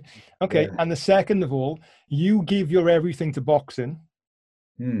 Okay. Yeah. And the second of all, you give your everything to boxing,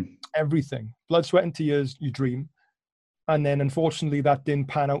 Hmm. everything, blood, sweat, and tears, you dream. And then unfortunately that didn't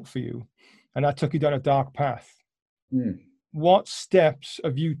pan out for you. And that took you down a dark path. Hmm. What steps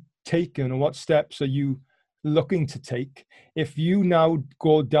have you taken, or what steps are you looking to take if you now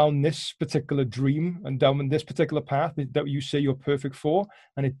go down this particular dream and down this particular path that you say you're perfect for,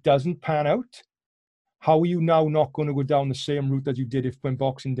 and it doesn't pan out? How are you now not going to go down the same route that you did if when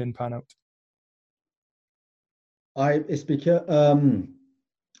boxing didn't pan out? It's because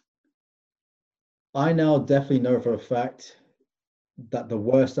I now definitely know for a fact that the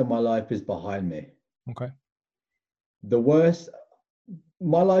worst of my life is behind me. Okay. The worst,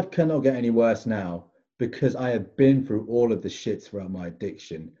 my life cannot get any worse now because I have been through all of the shit throughout my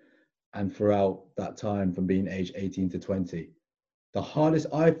addiction and throughout that time from being age 18 to 20. The hardest,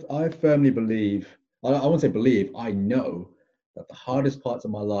 I firmly believe, I won't say believe, I know that the hardest parts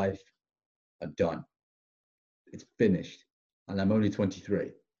of my life are done. It's finished. And I'm only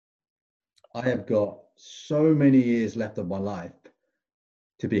 23. I have got so many years left of my life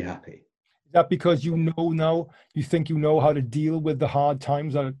to be happy. Is that because you know now, you think you know how to deal with the hard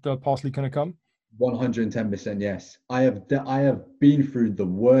times that are possibly going to come? 110% yes. I have been through the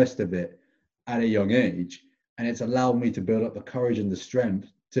worst of it at a young age, and it's allowed me to build up the courage and the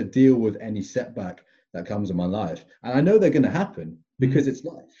strength to deal with any setback that comes in my life. And I know they're going to happen because it's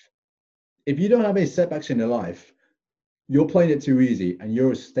life. If you don't have any setbacks in your life, you're playing it too easy and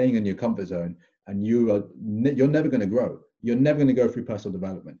you're staying in your comfort zone, and you're never going to grow. You're never going to go through personal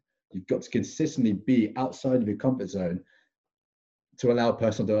development. You've got to consistently be outside of your comfort zone to allow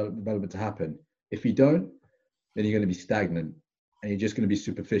personal development to happen. If you don't, then you're going to be stagnant and you're just going to be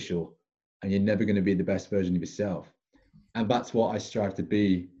superficial and you're never going to be the best version of yourself. And that's what I strive to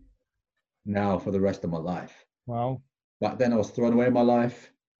be now for the rest of my life. Wow. Back then I was throwing away my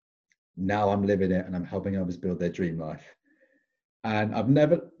life. Now I'm living it and I'm helping others build their dream life. And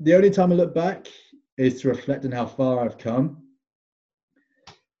the only time I look back is to reflect on how far I've come.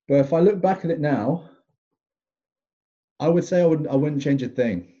 But if I look back at it now, I would say I wouldn't change a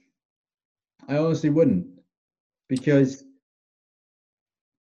thing. I honestly wouldn't, because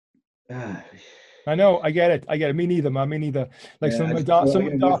I know, I get it. Me neither, man. Me neither. Like yeah, some I of my just feel like some of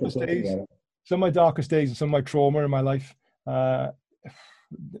getting my emotional darkest talking days, about it. some of my darkest days, and some of my trauma in my life,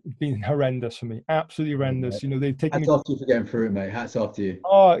 been horrendous for me. Absolutely horrendous. You know, they've taken Hats me. off to you for getting through it, mate. Hats off to you.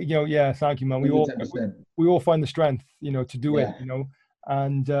 Oh, you know, yeah. Thank you, man. 110%. We all find the strength, you know, to do it. Yeah. You know,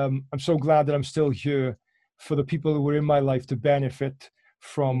 and I'm so glad that I'm still here for the people who were in my life to benefit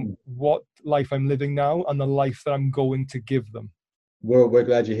from what life I'm living now and the life that I'm going to give them. We're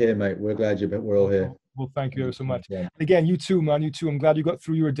glad you're here, mate. We're glad we're all here. Well, thank you so much. Again, you too, man. You too. I'm glad you got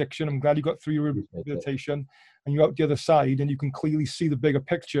through your addiction. I'm glad you got through your rehabilitation, and you're out the other side, and you can clearly see the bigger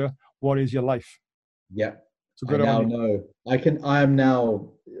picture. What is your life? Yeah. So I now know. I am now,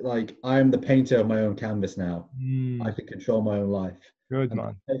 like, I am the painter of my own canvas now. I can control my own life. Good, and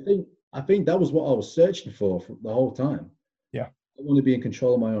man. I think that was what I was searching for the whole time. Yeah. I want to be in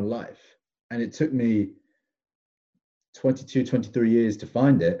control of my own life. And it took me 22, 23 years to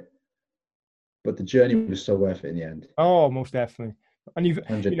find it, but the journey was so worth it in the end. Oh, most definitely. And you've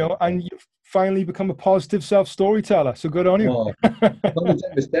 100%. and you've finally become a positive self-storyteller. So good on you. Oh,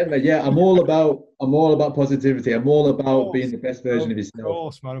 110%, mate. Yeah, I'm all about positivity. I'm all about being the best version of yourself. Of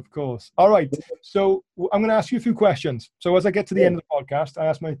course, man. Of course. All right. So I'm going to ask you a few questions. So as I get to the end of the podcast, I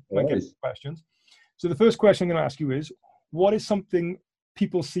ask my guests questions. So the first question I'm going to ask you is, what is something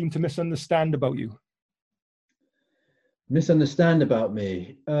people seem to misunderstand about you? Misunderstand about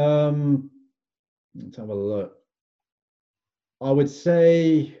me? Let's have a look. I would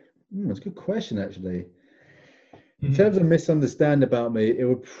say, it's a good question, actually. In terms of misunderstand about me, it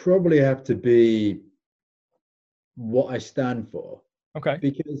would probably have to be what I stand for. Okay.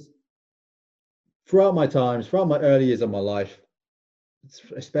 Because throughout my early years of my life,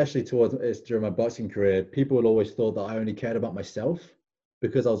 especially during my boxing career, people had always thought that I only cared about myself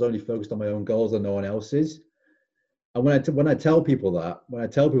because I was only focused on my own goals and no one else's. And when I tell people about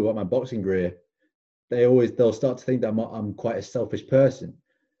my boxing career, they'll start to think that I'm quite a selfish person,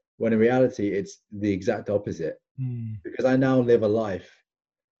 when in reality it's the exact opposite. Because I now live a life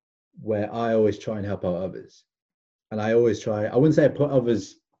where I always try and help out others, and I wouldn't say I put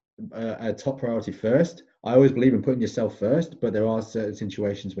others a top priority first. I always believe in putting yourself first, but there are certain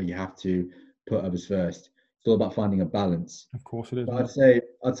situations where you have to put others first. It's all about finding a balance. Of course it is. But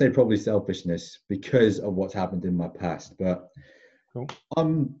I'd say probably selfishness because of what's happened in my past. But Cool.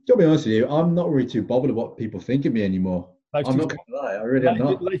 To be honest with you, I'm not really too bothered about what people think of me anymore. I'm not gonna lie, I really am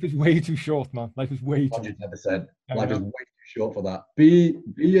not. Life is way too short, man. Life is way too 110%. Life is way too short for that. Be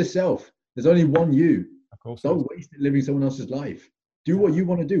yourself. There's only one you. Of course. Don't waste it living someone else's life. Do what you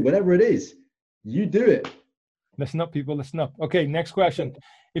want to do, whatever it is. You do it. Listen up, people. Listen up. Okay, next question.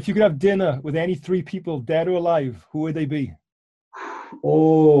 If you could have dinner with any three people, dead or alive, who would they be?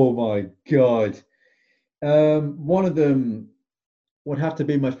 Oh my God. One of them would have to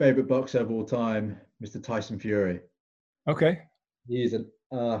be my favorite boxer of all time, Mr. Tyson Fury. Okay. He's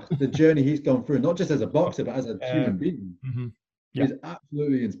the journey he's gone through, not just as a boxer, but as a human being, is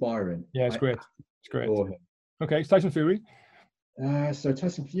absolutely inspiring. Yeah, it's great. It's great. Okay, it's Tyson Fury. So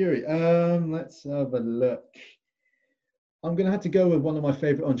Tyson Fury. Let's have a look. I'm gonna have to go with one of my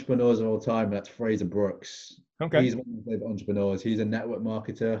favorite entrepreneurs of all time. That's Fraser Brooks. Okay. He's one of my favorite entrepreneurs. He's a network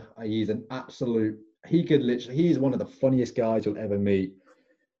marketer. He's an absolute. He's one of the funniest guys you'll ever meet.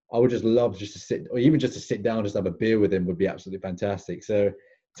 I would just love just to sit, or even just to sit down, just have a beer with him would be absolutely fantastic. So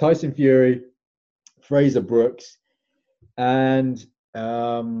Tyson Fury, Fraser Brooks, and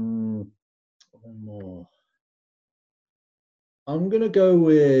one more. I'm gonna go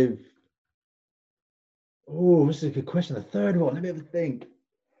with. Oh, this is a good question. The third one. Let me have a think.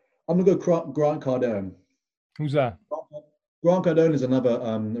 I'm gonna go Grant Cardone. Who's that? Grant Cardone is another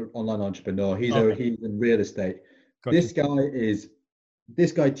online entrepreneur. He's in real estate. Gotcha.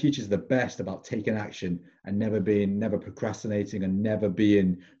 This guy teaches the best about taking action and never procrastinating and never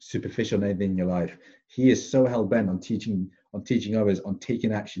being superficial in anything in your life. He is so hell bent on teaching others on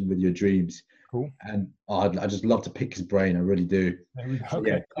taking action with your dreams. Cool. And I just love to pick his brain. I really do. Okay. So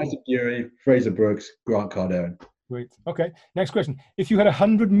yeah, Tyson Fury, Fraser Brooks, Grant Cardone. Great. Okay. Next question. If you had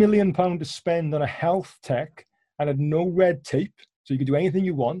 £100 million to spend on a health tech and had no red tape, so you could do anything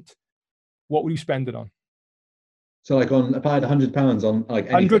you want, what would you spend it on? So like if I had £100 on like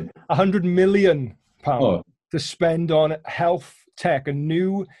anything. £100 million to spend on health tech, a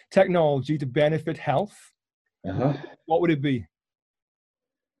new technology to benefit health, what would it be?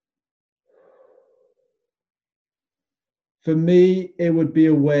 For me, it would be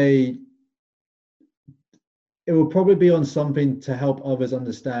it would probably be on something to help others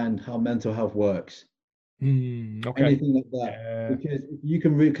understand how mental health works. Okay. Anything like that. Because you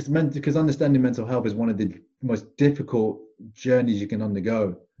can because understanding mental health is one of the most difficult journeys you can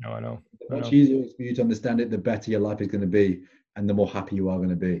undergo. No, I know. The much easier it's for you to understand it, the better your life is going to be, and the more happy you are going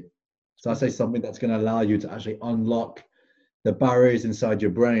to be. So I say something that's going to allow you to actually unlock the barriers inside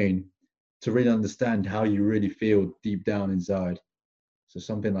your brain to really understand how you really feel deep down inside. So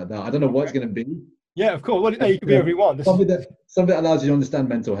something like that. I don't know what it's going to be. Yeah, of course. Well, hey, you can be whatever you want. Something that allows you to understand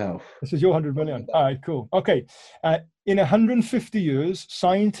mental health. This is your 100 million. All right, cool. Okay. In 150 years,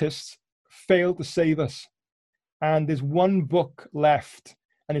 scientists failed to save us. And there's one book left,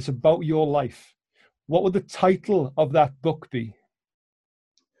 and it's about your life. What would the title of that book be?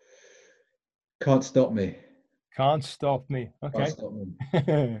 Can't Stop Me. Can't Stop Me. Okay. Can't Stop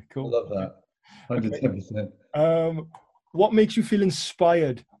Me. Cool. I love that. 110%. What makes you feel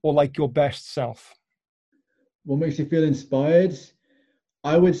inspired or like your best self? What makes you feel inspired?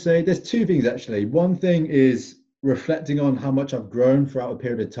 I would say there's two things actually. One thing is reflecting on how much I've grown throughout a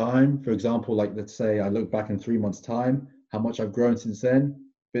period of time. For example, like let's say I look back in 3 months' time, how much I've grown since then,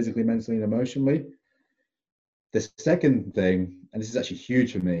 physically, mentally, and emotionally. The second thing, and this is actually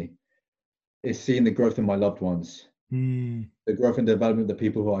huge for me, is seeing the growth in my loved ones, the growth and development of the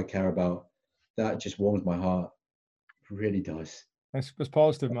people who I care about. That just warms my heart. It really does. That's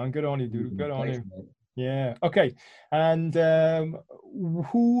positive, man. Good on you, dude. Good on you. Yeah. Okay. And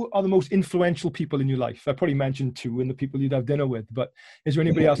who are the most influential people in your life? I probably mentioned two and the people you'd have dinner with, but is there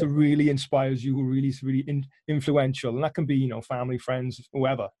anybody else that really inspires you, who really is really influential? And that can be, family, friends,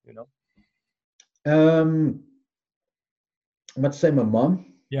 whoever, I'm about to say my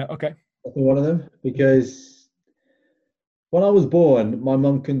mum. Yeah. Okay. One of them, because when I was born, my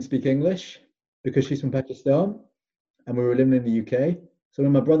mum couldn't speak English because she's from Pakistan and we were living in the UK. So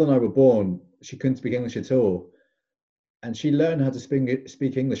when my brother and I were born, she couldn't speak English at all. And she learned how to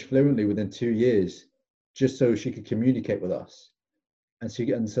speak English fluently within 2 years, just so she could communicate with us, and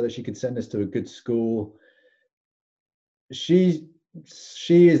so that she could send us to a good school. She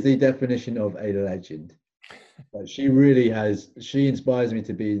is the definition of a legend. Like, she really has. She inspires me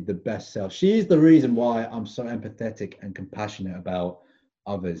to be the best self. She is the reason why I'm so empathetic and compassionate about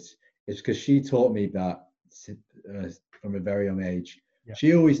others. It's because she taught me that from a very young age. Yeah.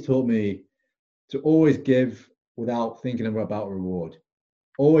 She always taught me to always give without thinking about reward.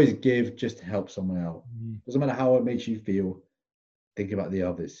 Always give just to help someone out. Doesn't matter how it makes you feel. Think about the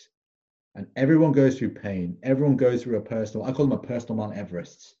others. And everyone goes through pain. Everyone goes through I call them a personal Mount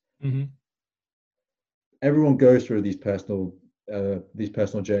Everest. Mm-hmm. Everyone goes through these personal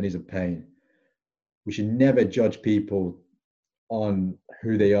journeys of pain. We should never judge people on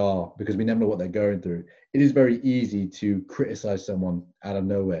who they are, because we never know what they're going through. It is very easy to criticize someone out of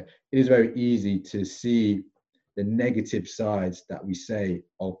nowhere. It is very easy to see the negative sides that we say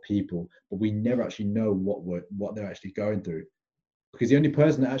of people, but we never actually know what they're actually going through, because the only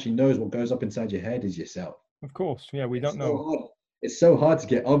person that actually knows what goes up inside your head is yourself. Of course, yeah, we don't know. It's so hard to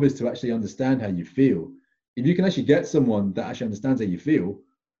get others to actually understand how you feel. If you can actually get someone that actually understands how you feel,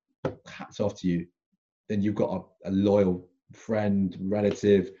 hats off to you. Then you've got a loyal friend,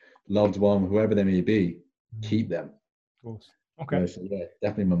 relative, loved one, whoever they may be. Keep them. Of course. Okay. So yeah,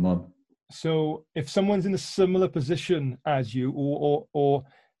 definitely my mum. So if someone's in a similar position as you, or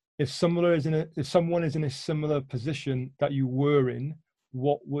if someone is in a similar position that you were in,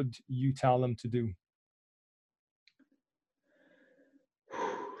 what would you tell them to do?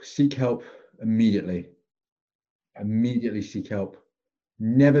 Seek help immediately. Immediately seek help.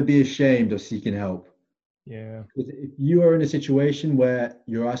 Never be ashamed of seeking help. Yeah. Because if you are in a situation where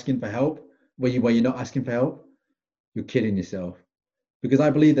you're asking for help, where you're not asking for help, you're kidding yourself. Because I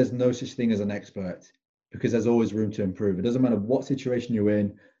believe there's no such thing as an expert, because there's always room to improve. It doesn't matter what situation you're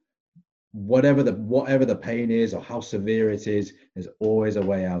in, whatever the pain is or how severe it is, there's always a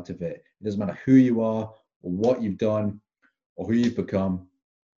way out of it. It doesn't matter who you are or what you've done or who you've become.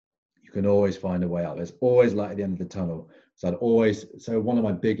 You can always find a way out. There's always light at the end of the tunnel. So one of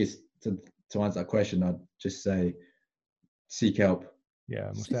my biggest, to answer that question, I'd just say, seek help.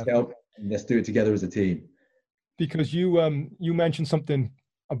 Yeah, seek help, and let's do it together as a team. Because you mentioned something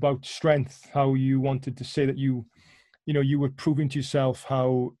about strength, how you wanted to say that you were proving to yourself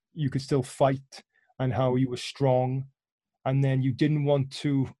how you could still fight and how you were strong, and then you didn't want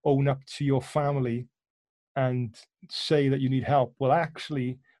to own up to your family and say that you need help. Well,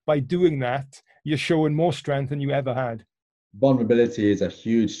 actually, by doing that, you're showing more strength than you ever had. Vulnerability is a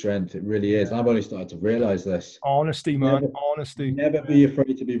huge strength. It really is. I've only started to realize this. Honesty, man. Honesty. Never be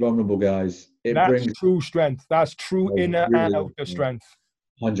afraid to be vulnerable, guys. That's brings true strength. That's true inner and outer strength.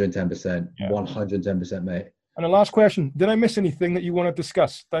 110%. 110%, mate. And the last question, did I miss anything that you want to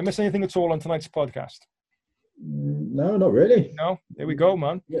discuss? Did I miss anything at all on tonight's podcast? No, not really. No? There we go,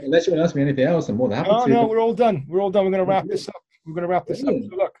 man. Unless you want to ask me anything else, I'm more than happy to. No, we're all done. We're all done. We're going to wrap this up. So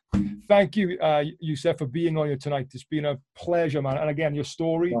look, thank you, Yousef, for being on here tonight. It's been a pleasure, man. And again, your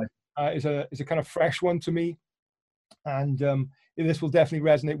story is a kind of fresh one to me. And this will definitely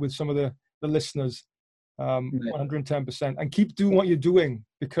resonate with some of the listeners, 110%. And keep doing what you're doing,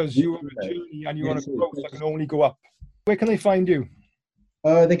 because you're on a journey and you're on a growth that can only go up. Where can they find you?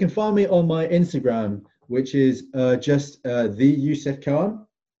 They can find me on my Instagram, which is just the Yousef Khan.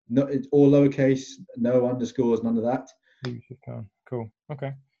 No, it's all lowercase, no underscores, none of that. Cool.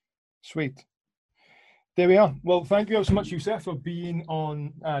 Okay. Sweet. There we are. Well, thank you so much, Yousef, for being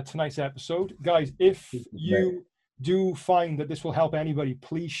on tonight's episode. Guys, if you do find that this will help anybody,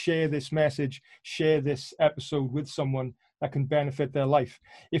 please share this message, share this episode with someone that can benefit their life.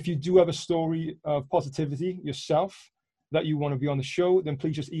 If you do have a story of positivity yourself that you want to be on the show, then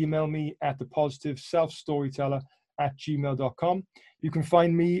please just email me at thepositiveselfstoryteller@gmail.com. You can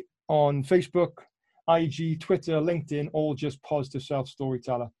find me on Facebook, IG, Twitter, LinkedIn, all just Positive Self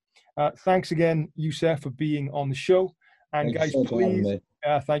Storyteller. Thanks again, Yousef, for being on the show. And guys, please,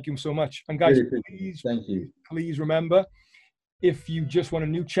 thank you so much. And guys, please remember, if you just want a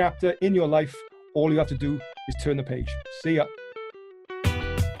new chapter in your life, all you have to do is turn the page. See ya.